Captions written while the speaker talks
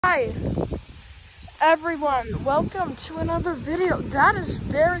Hi everyone, welcome to another video. That is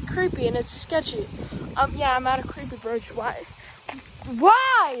very creepy and it's sketchy. Yeah, I'm at a creepy bridge. Why?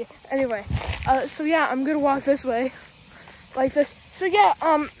 Anyway, so yeah, I'm gonna walk this way, like this. So yeah,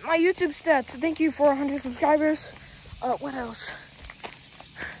 my YouTube stats. Thank you for 100 subscribers. What else?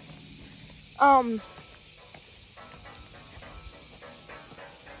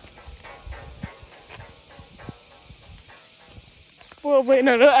 Well, wait,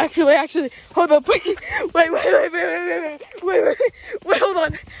 no, actually, hold up, wait, hold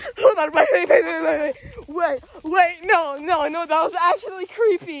on, wait, no, that was actually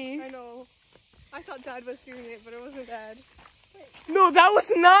creepy. I know. I thought Dad was doing it, but it wasn't Dad. No, that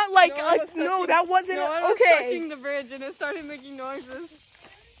was not like, no, that wasn't, I was okay. touching the bridge and it started making noises.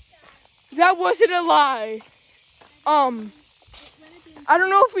 That wasn't a lie. I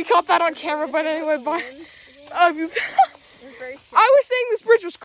don't know if we caught that on camera, but anyway, I was saying this bridge was